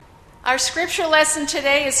Our scripture lesson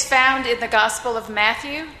today is found in the Gospel of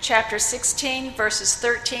Matthew, chapter 16, verses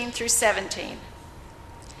 13 through 17.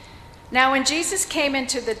 Now, when Jesus came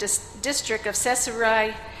into the district of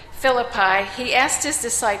Caesarea Philippi, he asked his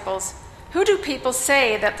disciples, "Who do people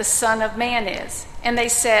say that the Son of Man is?" And they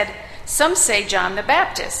said, "Some say John the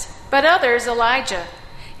Baptist, but others Elijah,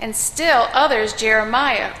 and still others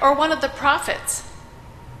Jeremiah or one of the prophets."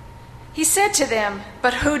 He said to them,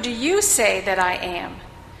 "But who do you say that I am?"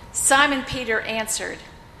 Simon Peter answered,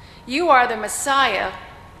 "You are the Messiah,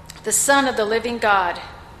 the Son of the living God."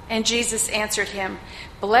 And Jesus answered him,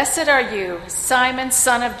 "Blessed are you, Simon,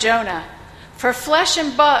 son of Jonah, for flesh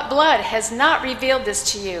and blood has not revealed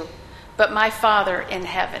this to you, but my Father in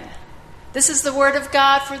heaven." This is the word of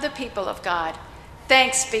God for the people of God.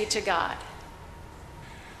 Thanks be to God.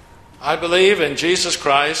 I believe in Jesus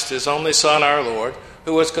Christ, his only Son, our Lord,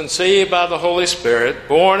 who was conceived by the Holy Spirit,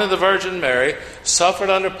 born of the Virgin Mary, suffered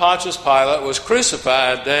under Pontius Pilate, was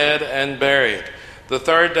crucified, dead, and buried. The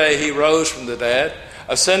third day he rose from the dead,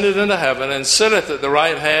 ascended into heaven, and sitteth at the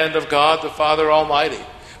right hand of God the Father Almighty.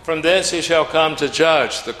 From thence he shall come to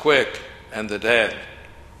judge the quick and the dead.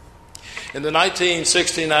 In the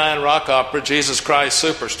 1969 rock opera, Jesus Christ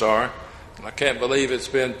Superstar, I can't believe it's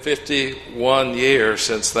been 51 years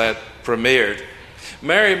since that premiered,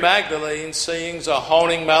 Mary Magdalene sings a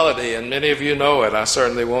haunting melody, and many of you know it. I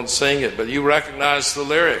certainly won't sing it, but you recognize the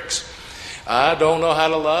lyrics. I don't know how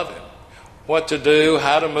to love him, what to do,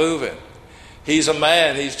 how to move him. He's a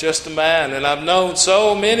man, he's just a man, and I've known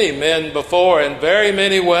so many men before in very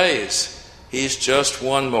many ways. He's just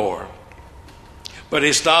one more. But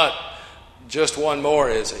he's not just one more,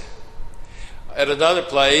 is he? At another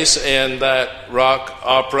place in that rock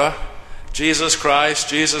opera, Jesus Christ,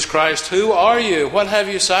 who are you? What have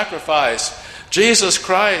you sacrificed? Jesus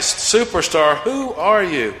Christ, Superstar, who are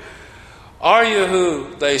you? Are you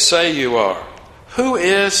who they say you are? Who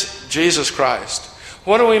is Jesus Christ?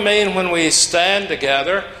 What do we mean when we stand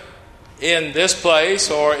together in this place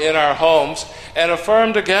or in our homes and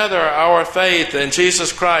affirm together our faith in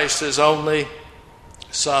Jesus Christ, his only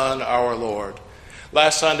Son, our Lord?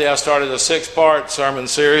 Last Sunday I started a 6-part sermon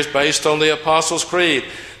series based on the Apostles' Creed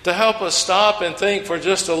to help us stop and think for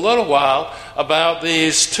just a little while about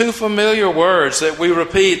these two familiar words that we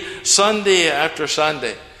repeat Sunday after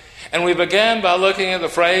Sunday. And we began by looking at the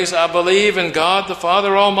phrase, "I believe in God the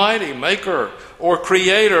Father Almighty, maker or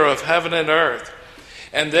creator of heaven and earth."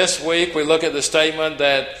 And this week we look at the statement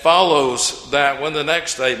that follows that one, the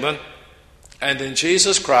next statement, "And in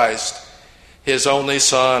Jesus Christ, his only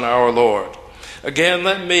Son, our Lord." Again,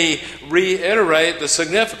 let me reiterate the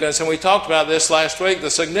significance, and we talked about this last week, the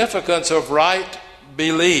significance of right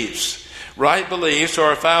beliefs. Right beliefs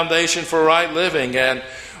are a foundation for right living, and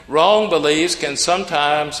wrong beliefs can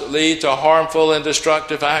sometimes lead to harmful and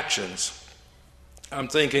destructive actions. I'm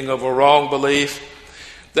thinking of a wrong belief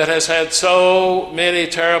that has had so many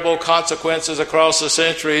terrible consequences across the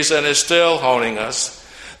centuries and is still haunting us.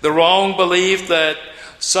 The wrong belief that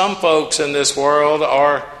some folks in this world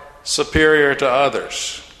are superior to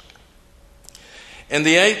others. In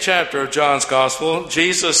the 8th chapter of John's Gospel,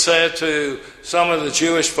 Jesus said to some of the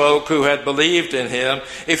Jewish folk who had believed in him,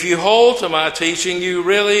 "If you hold to my teaching, you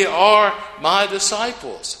really are my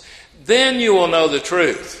disciples. Then you will know the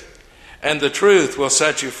truth, and the truth will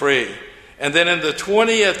set you free." And then in the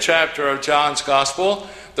 20th chapter of John's Gospel,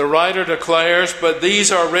 the writer declares, "But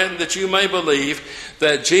these are written that you may believe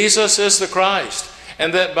that Jesus is the Christ,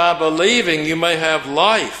 and that by believing you may have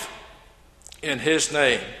life in his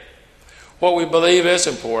name." What we believe is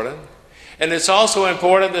important. And it's also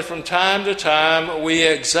important that from time to time we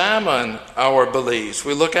examine our beliefs.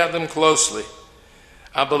 We look at them closely.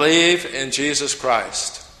 I believe in Jesus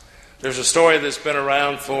Christ. There's a story that's been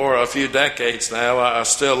around for a few decades now. I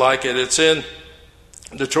still like it. It's in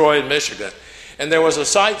Detroit, Michigan. And there was a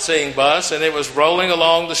sightseeing bus, and it was rolling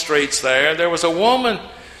along the streets there. And there was a woman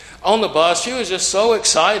on the bus. She was just so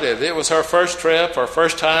excited. It was her first trip, her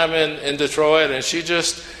first time in Detroit, and she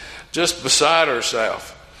just beside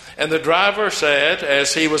herself. And the driver said,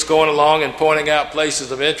 as he was going along and pointing out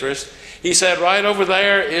places of interest, he said, "Right over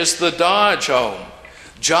there is the Dodge home."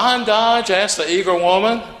 "John Dodge?" asked the eager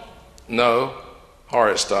woman. "No,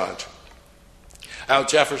 Horace Dodge." Out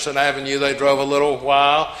Jefferson Avenue they drove a little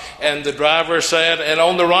while, and the driver said, "And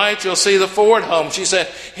on the right you'll see the Ford home." She said,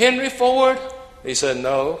 "Henry Ford?" He said,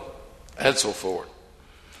 "No, Edsel Ford."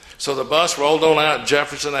 So the bus rolled on out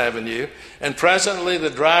Jefferson Avenue, and presently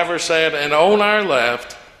the driver said, "And on our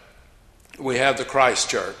left, we have the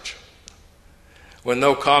Christ Church." When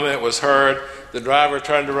no comment was heard, the driver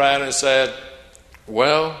turned around and said,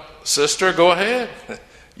 "Well, sister, go ahead.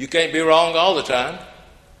 You can't be wrong all the time."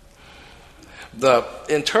 The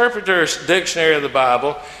Interpreter's Dictionary of the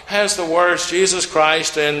Bible has the words Jesus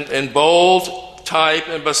Christ in bold type,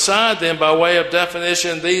 and beside them, by way of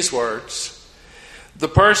definition, these words: the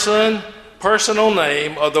personal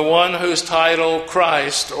name of the one whose title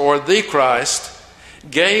Christ, or the Christ,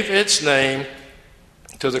 gave its name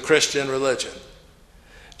to the Christian religion.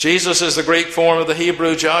 Jesus is the Greek form of the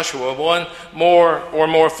Hebrew Joshua, one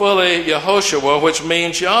more fully Yehoshua, which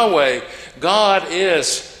means Yahweh. God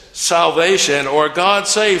is salvation, or God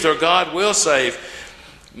saves, or God will save.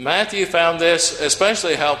 Matthew found this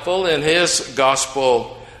especially helpful in his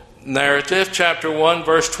gospel narrative, chapter 1,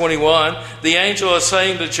 verse 21. The angel is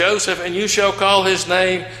saying to Joseph, "And you shall call his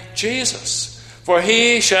name Jesus, for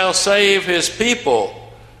he shall save his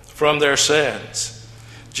people from their sins."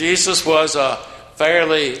 Jesus was a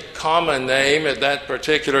fairly common name at that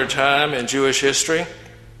particular time in Jewish history.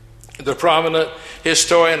 The prominent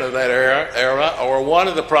historian of that era, or one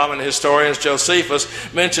of the prominent historians, Josephus,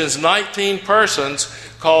 mentions 19 persons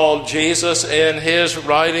called Jesus in his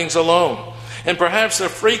writings alone. And perhaps the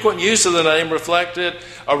frequent use of the name reflected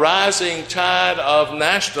a rising tide of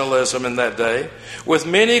nationalism in that day, with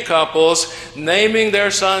many couples naming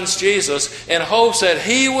their sons Jesus in hopes that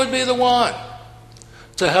he would be the one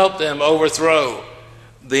to help them overthrow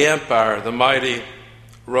the empire, the mighty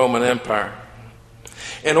Roman Empire.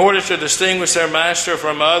 In order to distinguish their master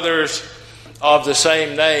from others of the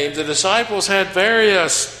same name, the disciples had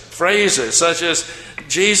various phrases such as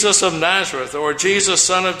Jesus of Nazareth or Jesus,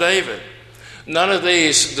 son of David. None of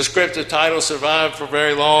these descriptive titles survived for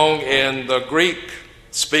very long in the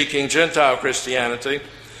Greek-speaking Gentile Christianity.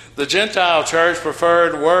 The Gentile church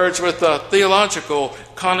preferred words with a theological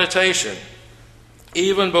connotation.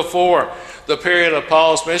 Even before the period of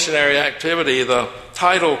Paul's missionary activity, the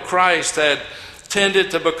title Christ had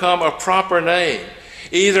tended to become a proper name,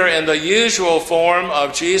 either in the usual form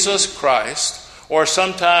of Jesus Christ or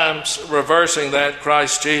sometimes reversing that,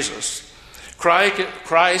 Christ Jesus. Christ,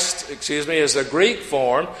 is the Greek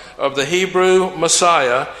form of the Hebrew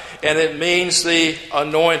Messiah, and it means the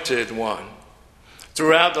anointed one.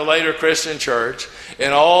 Throughout the later Christian church,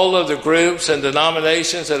 in all of the groups and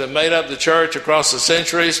denominations that have made up the church across the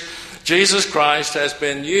centuries, Jesus Christ has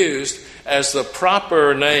been used as the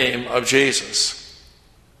proper name of Jesus.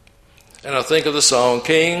 And I think of the song,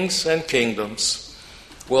 "Kings and kingdoms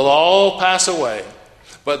will all pass away,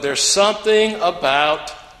 but there's something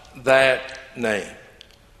about that name."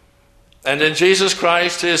 And in Jesus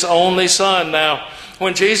Christ, his only Son. Now,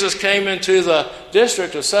 when Jesus came into the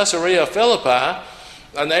district of Caesarea Philippi,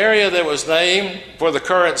 an area that was named for the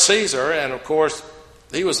current Caesar, and of course,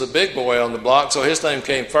 he was the big boy on the block, so his name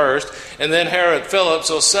came first, and then Herod Philip,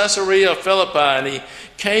 so Caesarea Philippi, and he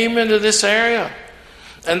came into this area.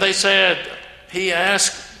 And they said, he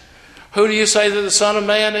asked, "Who do you say that the Son of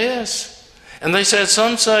Man is?" And they said,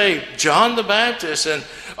 "Some say John the Baptist, and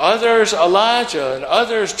others Elijah, and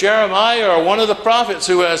others Jeremiah, or one of the prophets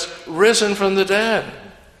who has risen from the dead."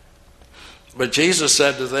 But Jesus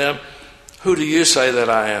said to them, "Who do you say that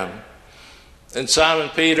I am?" And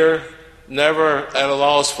Simon Peter, never at a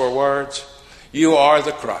loss for words, "You are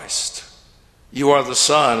the Christ. You are the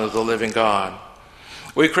Son of the living God."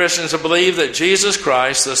 We Christians believe that Jesus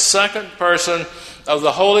Christ, the second person of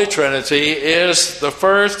the Holy Trinity, is the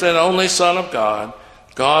first and only Son of God,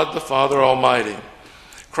 God the Father Almighty.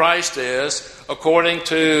 Christ is, according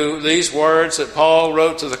to these words that Paul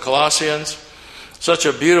wrote to the Colossians, such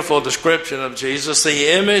a beautiful description of Jesus, the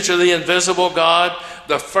image of the invisible God,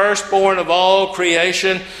 the firstborn of all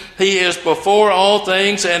creation. He is before all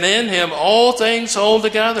things, and in him all things hold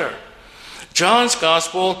together. John's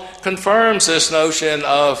Gospel confirms this notion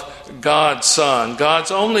of God's Son,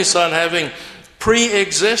 God's only Son, having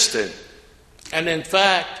pre-existed, and in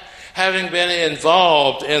fact, having been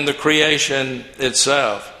involved in the creation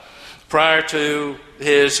itself prior to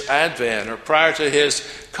his advent, or prior to his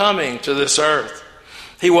coming to this earth.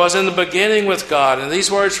 He was in the beginning with God. And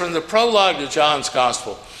these words from the prologue to John's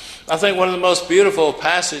Gospel, I think one of the most beautiful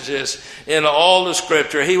passages in all the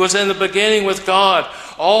Scripture. He was in the beginning with God.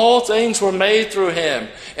 All things were made through him,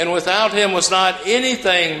 and without him was not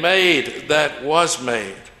anything made that was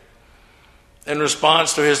made. In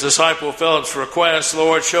response to his disciple Philip's request,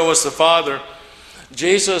 "Lord, show us the Father,"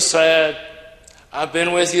 Jesus said, "I've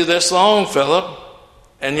been with you this long, Philip,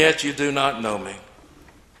 and yet you do not know me.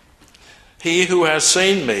 He who has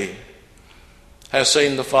seen me has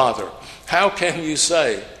seen the Father. How can you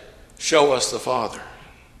say, 'Show us the Father'?"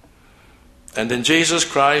 And in Jesus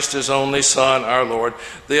Christ, his only Son, our Lord,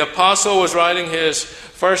 the apostle was writing his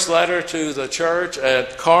first letter to the church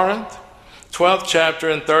at Corinth, 12th chapter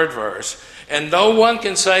and 3rd verse. And no one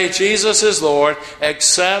can say Jesus is Lord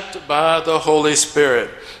except by the Holy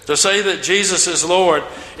Spirit. To say that Jesus is Lord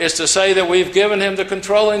is to say that we've given him the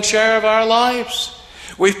controlling share of our lives.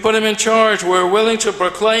 We've put him in charge. We're willing to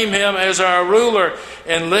proclaim him as our ruler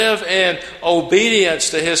and live in obedience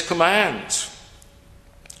to his commands.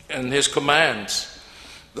 And his commands,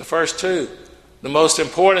 the first two, the most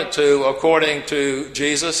important two, according to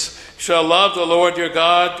Jesus, you shall love the Lord your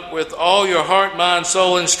God with all your heart, mind,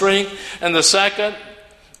 soul, and strength. And the second,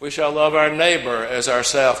 we shall love our neighbor as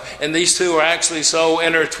ourselves. And these two are actually so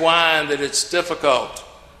intertwined that it's difficult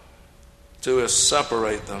to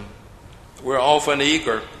separate them. We're often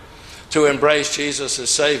eager to embrace Jesus as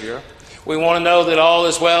Savior. We want to know that all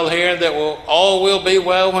is well here, that all will be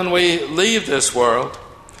well when we leave this world.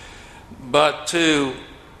 But to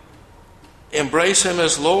embrace him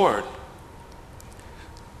as Lord,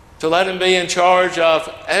 to let him be in charge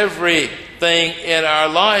of everything in our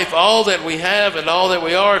life, all that we have and all that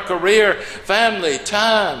we are, career, family,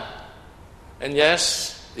 time, and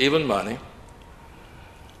yes, even money.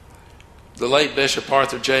 The late Bishop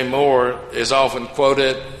Arthur J. Moore is often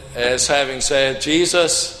quoted as having said,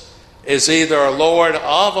 Jesus is either Lord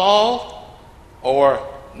of all or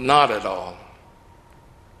not at all.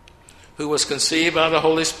 Who was conceived by the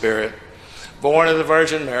Holy Spirit, born of the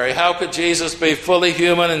Virgin Mary. How could Jesus be fully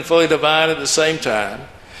human and fully divine at the same time?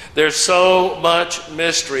 There's so much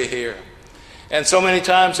mystery here. And so many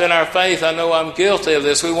times in our faith, I know I'm guilty of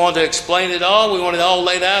this. We want to explain it all. We want it all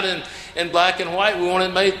laid out in black and white. We want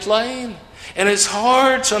it made plain. And it's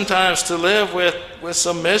hard sometimes to live with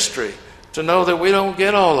some mystery, to know that we don't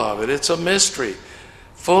get all of it. It's a mystery.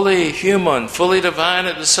 Fully human, fully divine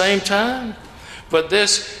at the same time. But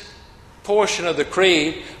this portion of the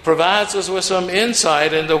creed provides us with some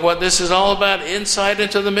insight into what this is all about, insight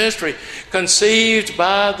into the mystery. Conceived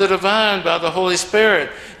by the divine, by the Holy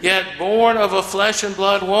Spirit, yet born of a flesh and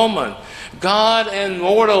blood woman. God and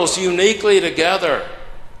mortals uniquely together,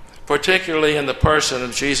 particularly in the person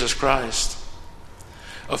of Jesus Christ.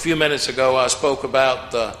 A few minutes ago I spoke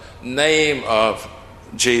about the name of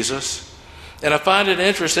Jesus. And I find it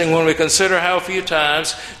interesting when we consider how few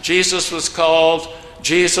times Jesus was called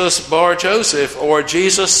Jesus Bar Joseph, or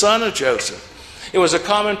Jesus son of Joseph. It was a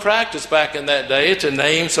common practice back in that day to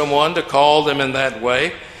name someone, to call them in that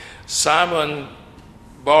way. Simon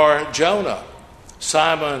Bar Jonah,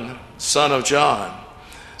 Simon son of John.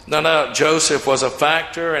 No doubt Joseph was a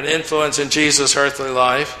factor and influence in Jesus' earthly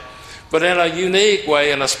life, but in a unique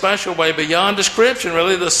way, in a special way, beyond description,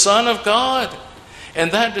 really, the Son of God.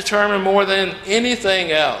 And that determined more than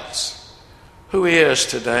anything else who he is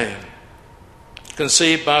today.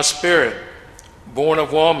 Conceived by Spirit, born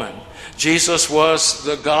of woman. Jesus was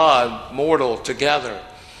the God, mortal, together.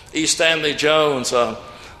 E. Stanley Jones, a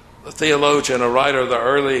theologian, a writer of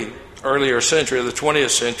the earlier century, of the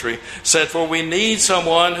 20th century, said, "For we need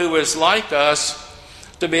someone who is like us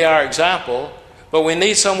to be our example, but we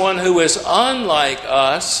need someone who is unlike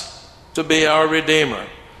us to be our Redeemer."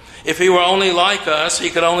 If he were only like us, he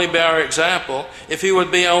could only be our example. If he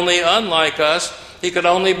would be only unlike us, he could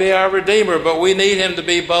only be our Redeemer. But we need him to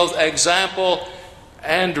be both example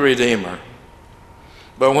and Redeemer.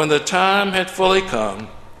 But when the time had fully come,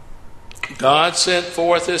 God sent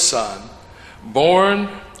forth his Son, born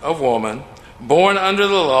of woman, born under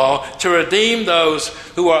the law, to redeem those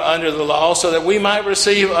who are under the law, so that we might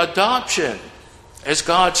receive adoption as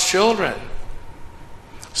God's children.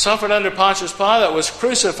 Suffered under Pontius Pilate, was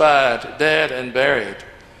crucified, dead, and buried.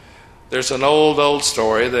 There's an old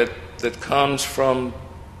story that comes from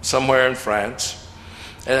somewhere in France.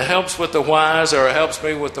 And it helps with the whys, or it helps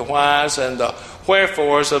me with the whys and the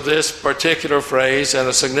wherefores of this particular phrase in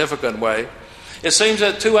a significant way. It seems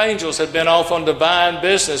that two angels had been off on divine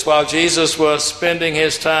business while Jesus was spending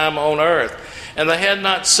his time on earth. And they had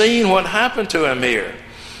not seen what happened to him here.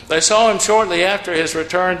 They saw him shortly after his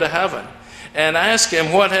return to heaven and asked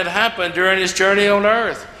him what had happened during his journey on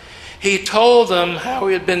earth. He told them how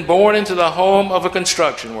he had been born into the home of a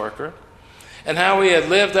construction worker and how he had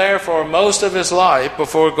lived there for most of his life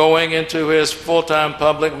before going into his full-time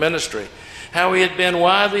public ministry. How he had been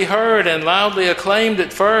widely heard and loudly acclaimed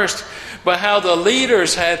at first, but how the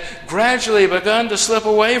leaders had gradually begun to slip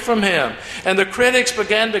away from him, and the critics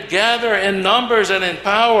began to gather in numbers and in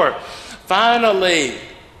power, finally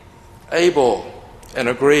able and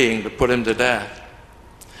agreeing to put him to death.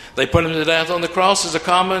 They put him to death on the cross as a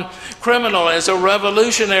common criminal, as a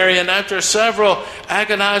revolutionary, and after several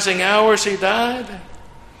agonizing hours he died.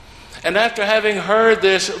 And after having heard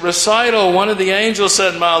this recital, one of the angels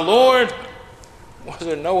said, "My Lord, was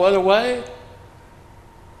there no other way?"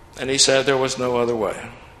 And he said there was no other way.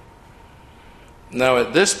 Now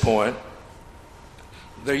at this point,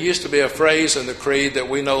 There used to be a phrase in the creed that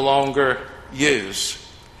we no longer use.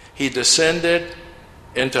 He descended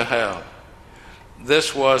into hell.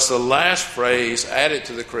 This was the last phrase added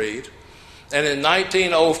to the creed. And in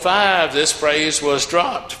 1905, this phrase was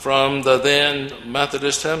dropped from the then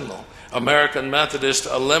Methodist hymnal. American Methodists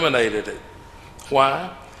eliminated it.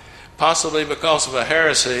 Why? Possibly because of a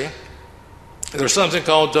heresy. There's something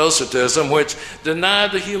called Docetism, which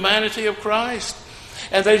denied the humanity of Christ.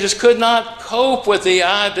 And they just could not cope with the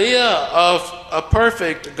idea of a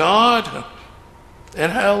perfect God in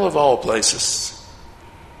hell of all places.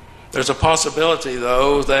 There's a possibility,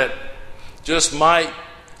 though, that just might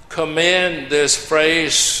commend this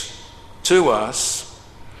phrase to us,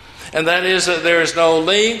 and that is that there is no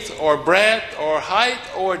length or breadth or height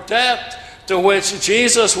or depth to which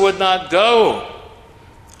Jesus would not go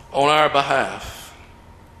on our behalf.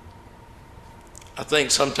 I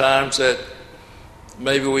think sometimes that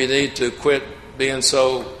maybe we need to quit being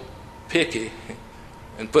so picky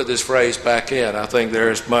and put this phrase back in. I think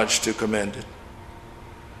there is much to commend it.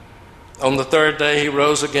 On the third day, he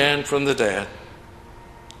rose again from the dead.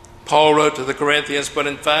 Paul wrote to the Corinthians, but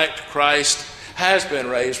in fact, Christ has been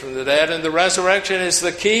raised from the dead, and the resurrection is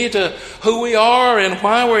the key to who we are and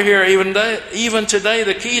why we're here. Even today,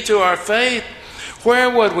 the key to our faith. Where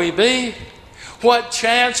would we be? What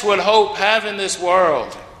chance would hope have in this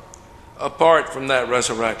world apart from that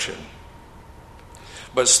resurrection?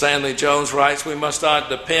 But Stanley Jones writes, we must not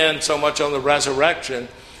depend so much on the resurrection,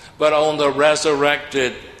 but on the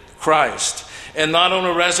resurrected Christ. And not on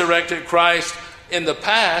a resurrected Christ in the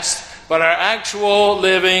past, but our actual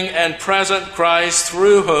living and present Christ,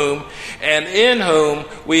 through whom and in whom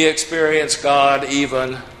we experience God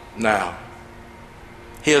even now.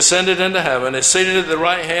 He ascended into heaven, is seated at the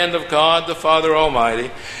right hand of God the Father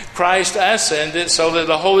Almighty. Christ ascended so that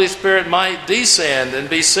the Holy Spirit might descend and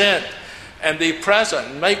be sent and be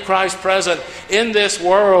present, make Christ present in this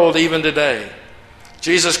world even today.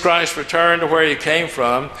 Jesus Christ returned to where he came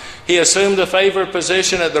from. He assumed a favored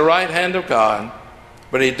position at the right hand of God,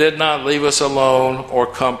 but he did not leave us alone or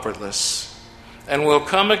comfortless, and will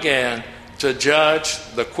come again to judge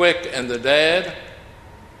the quick and the dead,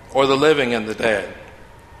 or the living and the dead.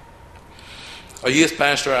 A youth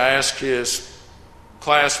pastor asked his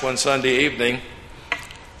class one Sunday evening,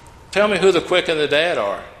 tell me who the quick and the dead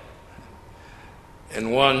are.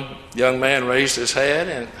 And one young man raised his hand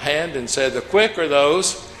and said, the quick are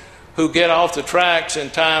those who get off the tracks in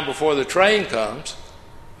time before the train comes,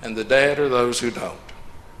 and the dead are those who don't.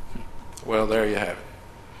 Well, there you have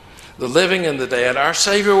it. The living and the dead. Our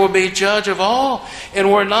Savior will be judge of all.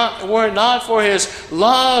 And were not for his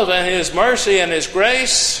love and his mercy and his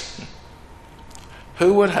grace,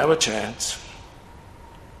 who would have a chance?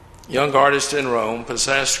 A young artist in Rome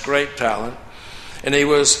possessed great talent, and he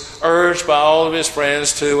was urged by all of his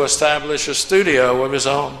friends to establish a studio of his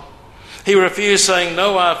own. He refused, saying,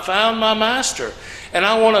 no, I've found my master, and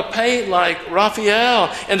I want to paint like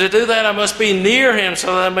Raphael. And to do that, I must be near him so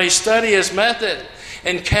that I may study his method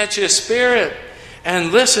and catch his spirit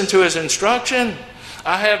and listen to his instruction.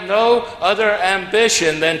 I have no other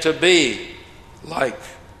ambition than to be like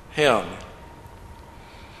him.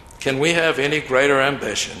 Can we have any greater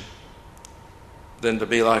ambition than to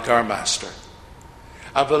be like our master?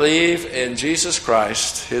 I believe in Jesus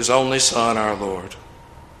Christ, his only Son, our Lord.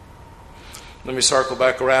 Let me circle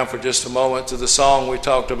back around for just a moment to the song we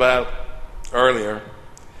talked about earlier.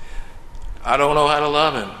 I don't know how to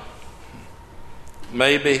love him.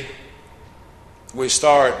 Maybe we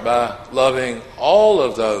start by loving all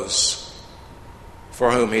of those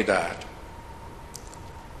for whom he died.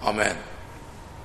 Amen.